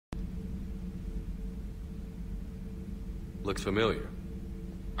Looks familiar.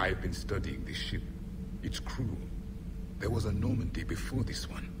 I've been studying this ship, its crew. There was a Normandy before this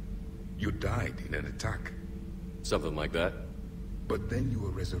one. You died in an attack. Something like that. But then you were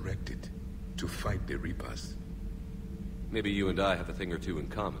resurrected to fight the Reapers. Maybe you and I have a thing or two in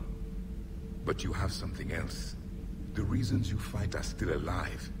common. But you have something else. The reasons you fight are still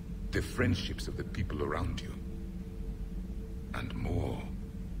alive. The friendships of the people around you. And more.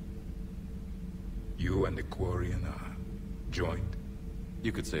 You and the Quarian are joined?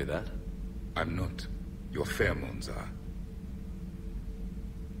 You could say that. I'm not. Your pheromones are.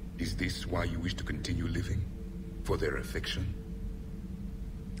 Is this why you wish to continue living? For their affection?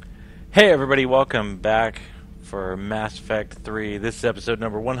 Hey everybody, welcome back for Mass Effect 3. This is episode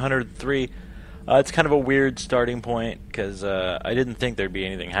number 103. It's kind of a weird starting point, because I didn't think there'd be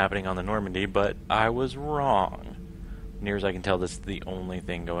anything happening on the Normandy, but I was wrong. Near as I can tell, this is the only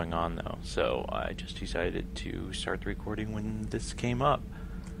thing going on, though. So I just decided to start the recording when this came up.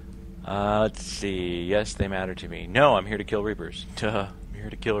 Let's see. Yes, they matter to me. No, I'm here to kill Reapers. Duh, I'm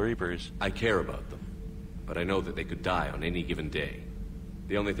here to kill Reapers. I care about them, but I know that they could die on any given day.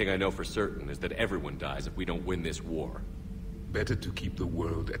 The only thing I know for certain is that everyone dies if we don't win this war. Better to keep the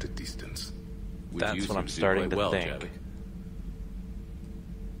world at a distance. That's what I'm starting to think. Javi.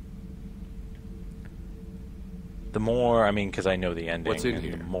 The more, because I know the ending, What's in and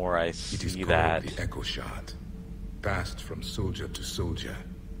here? the more I It is see called that... the Echo Shard. Passed from soldier to soldier,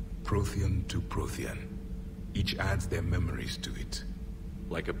 Prothean to Prothean. Each adds their memories to it.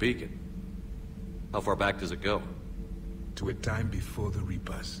 Like a beacon. How far back does it go? To a time before the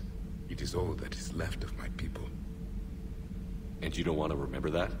Reapers. It is all that is left of my people. And you don't want to remember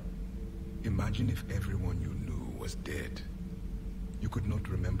that? Imagine if everyone you knew was dead. You could not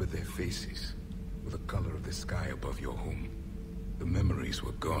remember their faces, or the color of the sky above your home. The memories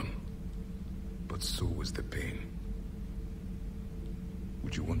were gone, but so was the pain.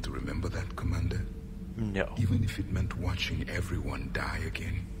 Would you want to remember that, Commander? No. Even if it meant watching everyone die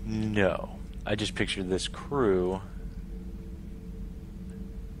again? No. I just pictured this crew.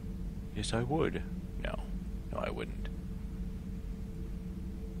 Yes, I would. No. No, I wouldn't.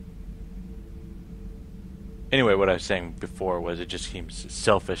 Anyway, what I was saying before was it just seems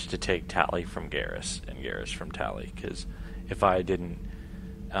selfish to take Tali from Garrus and Garrus from Tali, because if I didn't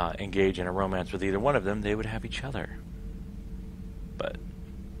engage in a romance with either one of them, they would have each other. But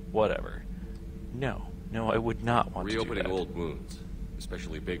whatever. No, I would not want to do that. Reopening old wounds,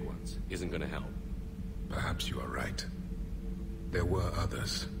 especially big ones, isn't going to help. Perhaps you are right. There were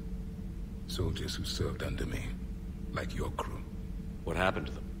others. Soldiers who served under me, like your crew. What happened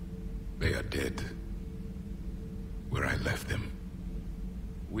to them? They are dead. Where I left them.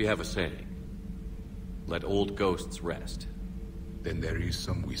 We have a saying. Let old ghosts rest. Then there is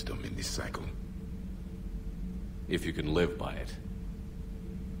some wisdom in this cycle. If you can live by it.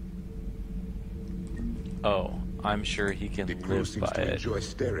 Oh, I'm sure he can The crew live seems by to it. enjoy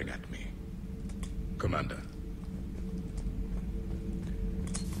staring at me. Commander.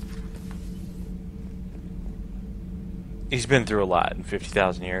 He's been through a lot in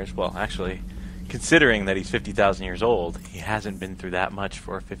 50,000 years. Well, actually, considering that he's 50,000 years old, he hasn't been through that much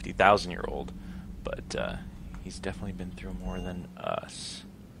for a 50,000-year-old. But he's definitely been through more than us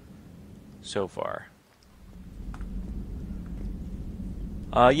so far.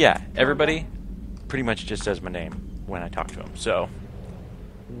 Yeah, everybody pretty much just says my name when I talk to him. So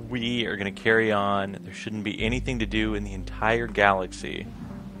we are going to carry on. There shouldn't be anything to do in the entire galaxy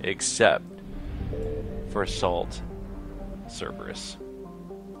except for assault Cerberus.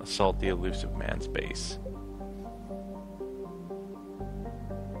 Assault the elusive man's base.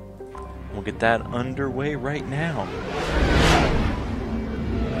 We'll get that underway right now.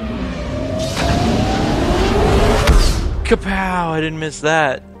 Kapow! I didn't miss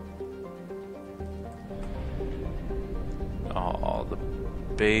that. Oh, the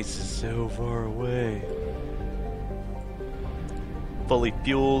base is so far away. Fully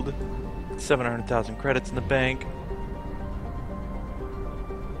fueled. 700,000 credits in the bank.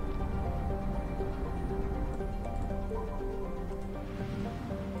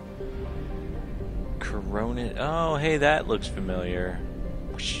 Corona. Oh, hey, that looks familiar.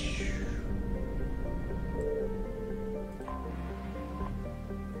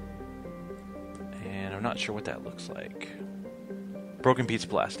 And I'm not sure what that looks like. Broken piece of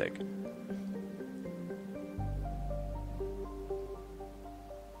plastic.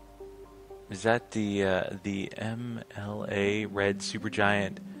 Is that the MLA red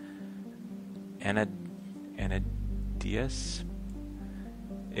supergiant Anadius?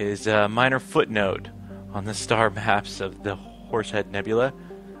 Is a minor footnote on the star maps of the Horsehead Nebula,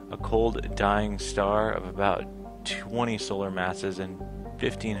 a cold, dying star of about 20 solar masses and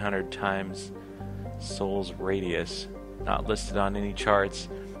 1,500 times Sol's radius. Not listed on any charts,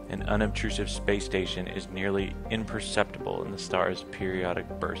 an unobtrusive space station is nearly imperceptible in the star's periodic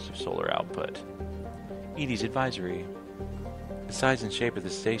bursts of solar output. Edie's advisory. The size and shape of the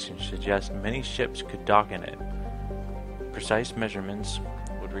station suggests many ships could dock in it. Precise measurements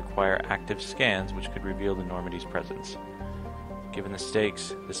would require active scans which could reveal the Normandy's presence. Given the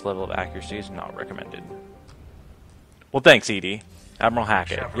stakes, this level of accuracy is not recommended. Well, thanks, Edie. Admiral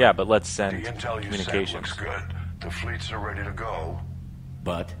Hackett. Shepard, Yeah, but let's send the intel you communications. sent looks good. The fleets are ready to go.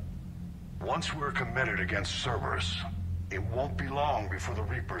 But Once we're committed against Cerberus, it won't be long before the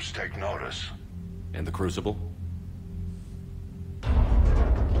Reapers take notice. and the Crucible?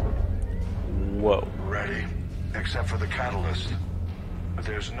 Whoa. Ready, except for the catalyst. But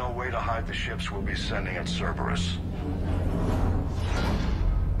there's no way to hide the ships we'll be sending at Cerberus.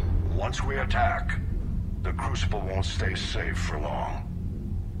 Once we attack, the Crucible won't stay safe for long.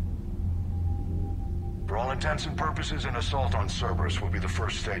 For all intents and purposes, an assault on Cerberus will be the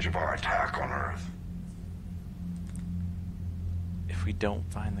first stage of our attack on Earth. If we don't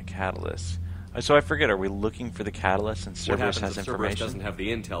find the catalyst... So I forget, are we looking for the catalyst and What Cerberus happens has if Cerberus information? doesn't have the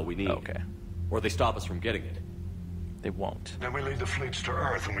intel we need? Okay. Or they stop us from getting it? They won't. Then we lead the fleets to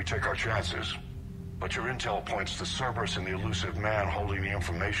Earth and we take our chances. But your intel points to Cerberus and the elusive man holding the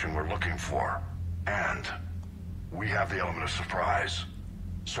information we're looking for. And we have the element of surprise.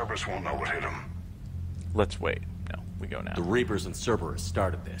 Cerberus won't know what hit him. Let's wait. No, we go now. The Reapers and Cerberus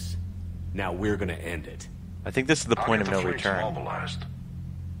started this. Now we're gonna end it. I think this is the I'll point get of the no fleets return. mobilized.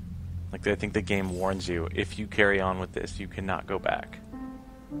 Like, I think the game warns you, if you carry on with this, you cannot go back.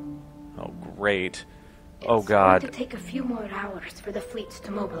 Oh, great. Oh, God. It's going to take a few more hours for the fleets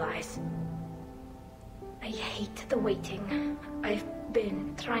to mobilize. I hate the waiting. I've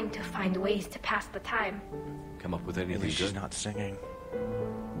been trying to find ways to pass the time. Come up with At anything least she's good? not singing.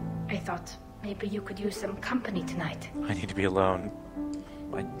 I thought maybe you could use some company tonight. I need to be alone.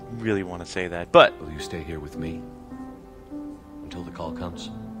 I really want to say that, but... Will you stay here with me? Until the call comes?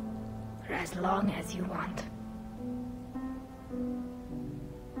 For as long as you want.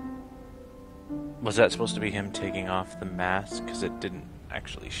 Was that supposed to be him taking off the mask? Because it didn't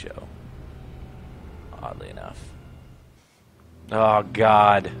actually show. Oddly enough. Oh,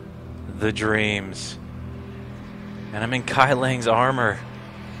 God. The dreams. And I'm in Kai Lang's armor.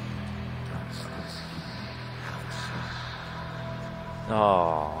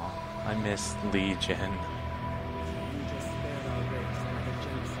 Oh, I miss Legion.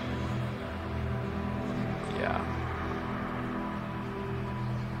 Yeah.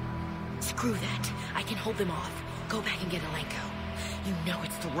 Screw that. I can hold them off. Go back and get Alenko. You know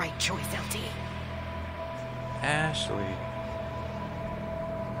it's the right choice, LT. Ashley.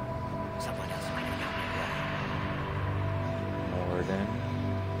 Someone else might have gotten it wrong. Morden.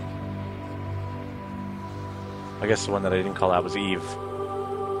 I guess the one that I didn't call out was Eve.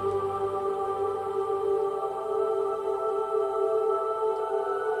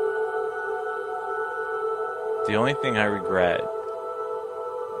 The only thing I regret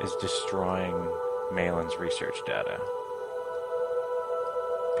is destroying Malin's research data.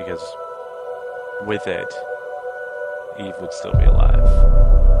 Because with it, Eve would still be alive.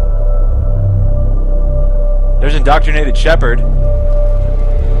 There's Indoctrinated Shepard.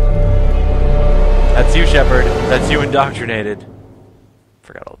 That's you, Shepard. That's you, Indoctrinated.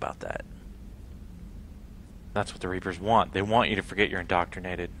 Forgot all about that. That's what the Reapers want. They want you to forget you're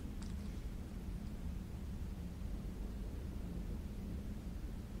indoctrinated.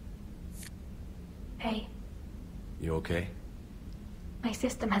 Hey, You okay? my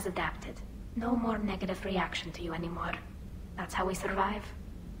system has adapted. No more negative reaction to you anymore. That's how we survive.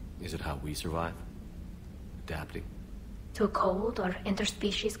 Is it how we survive? Adapting? To cold or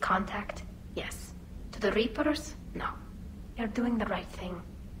interspecies contact, yes. To the Reapers, no. You're doing the right thing.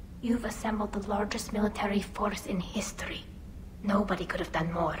 You've assembled the largest military force in history. Nobody could have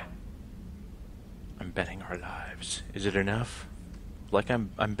done more. I'm betting our lives. Is it enough? Like I'm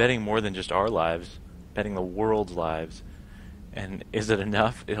betting more than just our lives. Betting the world's lives. And is it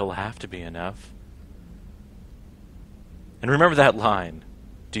enough? It'll have to be enough. And remember that line.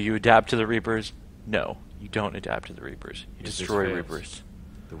 Do you adapt to the Reapers? No, you don't adapt to the Reapers. You If this destroy fails, Reapers.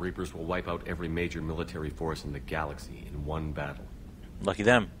 The Reapers will wipe out every major military force in the galaxy in one battle. Lucky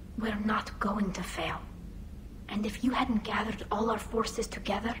them. We're not going to fail. And if you hadn't gathered all our forces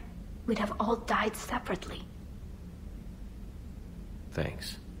together, we'd have all died separately.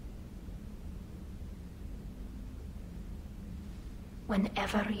 Thanks.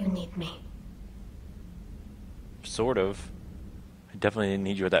 Whenever you need me. Sort of. I definitely didn't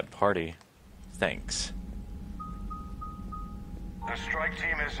need you at that party. Thanks. The strike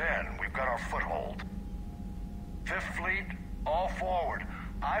team is in. We've got our foothold. Fifth Fleet, all forward.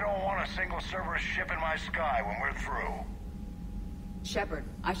 I don't want a single Cerberus ship in my sky when we're through. Shepard,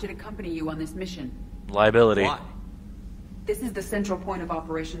 I should accompany you on this mission. Liability. Why? This is the central point of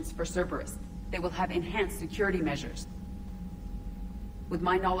operations for Cerberus. They will have enhanced security measures. With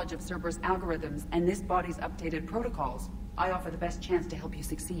my knowledge of Cerberus algorithms and this body's updated protocols, I offer the best chance to help you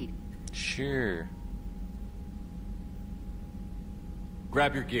succeed. Sure.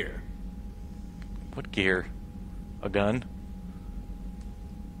 Grab your gear. What gear? A gun?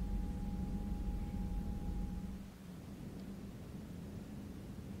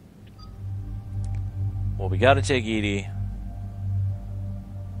 Well, we gotta take Edie.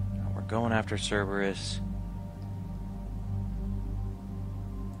 We're going after Cerberus.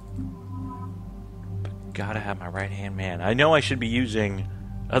 But gotta have my right-hand man. I know I should be using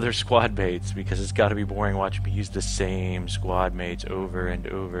other squad mates because it's gotta be boring watching me use the same squad mates over and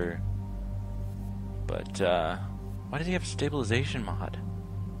over. But, why does he have a stabilization mod?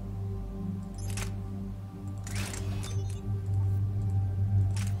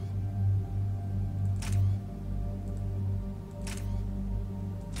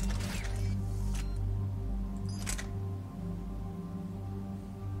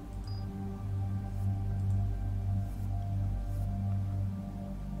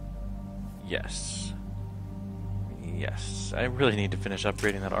 Yes. Yes. I really need to finish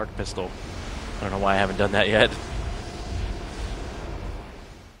upgrading that arc pistol. I don't know why I haven't done that yet.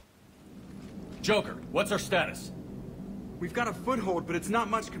 Joker, what's our status? We've got a foothold, but it's not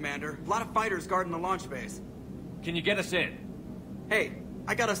much, Commander. A lot of fighters guarding the launch base. Can you get us in? Hey,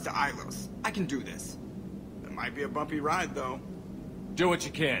 I got us to Ilos. I can do this. It might be a bumpy ride, though. Do what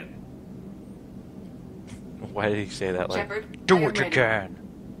you can. Why did he say that? Like, Shepard, do I am what you ready. can.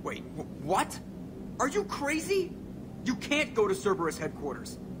 Wait, what? Are you crazy? You can't go to Cerberus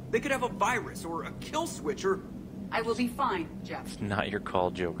headquarters. They could have a virus or a kill switch or... I will be fine, Jeff. Not your call,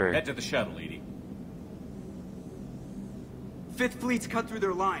 Joker. Head to the shuttle, Edie. Fifth Fleet's cut through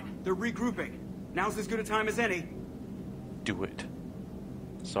their line. They're regrouping. Now's as good a time as any. Do it.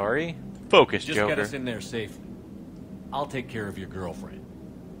 Sorry? Focus, Just Joker. get us in there safely. I'll take care of your girlfriend.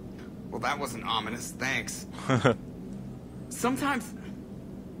 Well, that wasn't ominous. Thanks. Sometimes...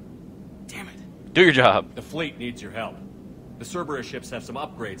 Damn it. Do your job. The fleet needs your help. The Cerberus ships have some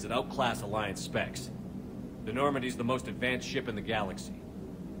upgrades that outclass Alliance specs. The Normandy's the most advanced ship in the galaxy.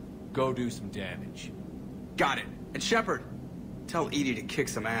 Go do some damage. Got it. And Shepard, tell Edie to kick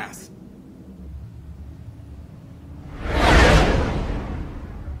some ass.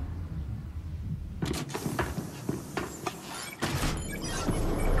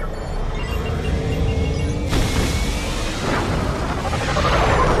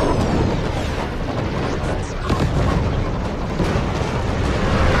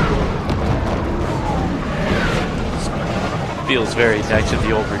 Feels very Knights of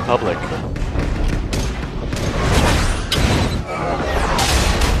the Old Republic.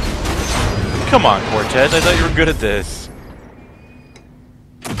 Come on, Cortez. I thought you were good at this.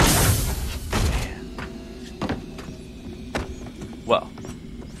 Well,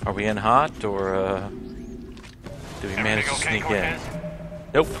 are we in hot, or, do we manage to sneak in?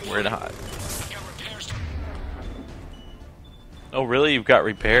 Nope, we're in hot. Oh, really? You've got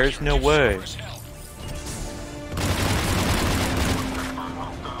repairs? No way.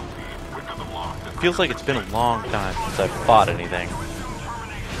 Feels like it's been a long time since I've fought anything.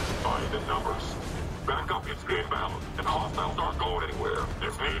 By the numbers. Backup is inbound, and hostiles aren't going anywhere.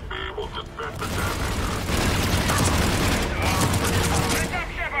 If need be, we'll just vent the damage.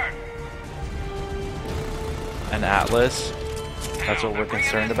 An Atlas? That's what we're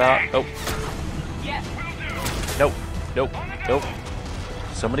concerned about? Oh. Nope. Nope. Nope.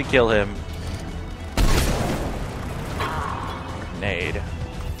 Somebody kill him. Grenade.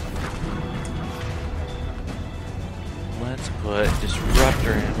 Let's put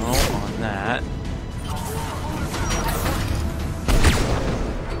disruptor ammo on that.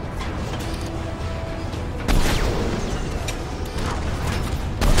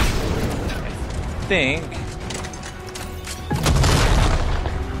 I think.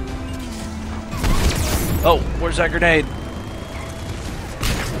 Oh, where's that grenade?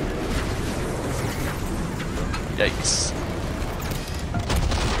 Yikes.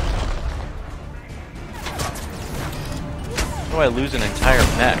 How do I lose an entire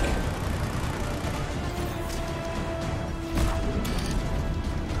mech?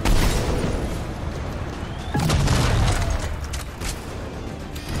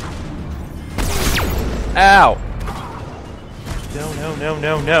 Ow! No, no, no,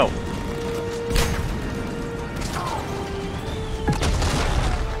 no, no.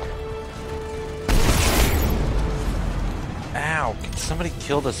 somebody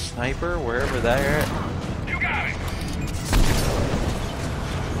kill the sniper wherever they're at? You got it!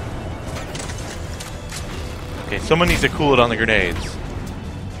 Okay, someone needs to cool it on the grenades.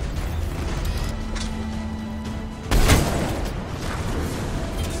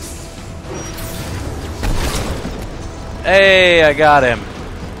 Hey, I got him.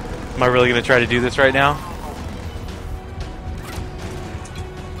 Am I really going to try to do this right now?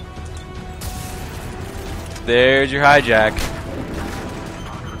 There's your hijack.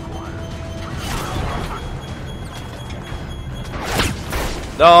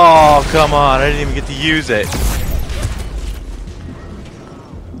 Oh, come on. I didn't even get to use it.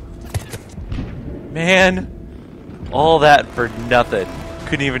 Man, all that for nothing.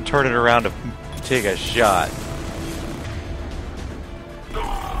 Couldn't even turn it around to take a shot.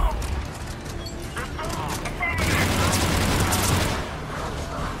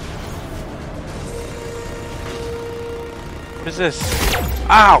 What is this?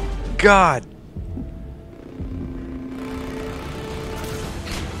 Ow! God!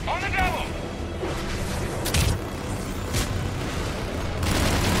 On the double!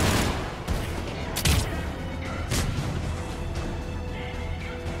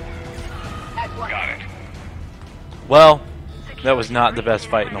 Got it. Well, that was not the best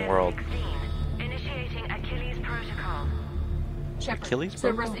fight in the world. Initiating Achilles protocol. Shepard, Achilles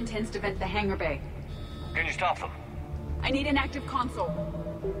Cerberus protocol? intends to vent the hangar bay. Can you stop them? I need an active console.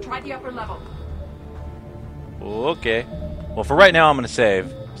 Try the upper level. Okay. Well, for right now, I'm going to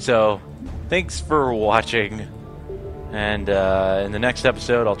save. So, thanks for watching. And in the next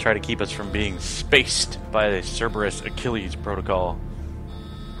episode, I'll try to keep us from being spaced by the Cerberus Achilles protocol.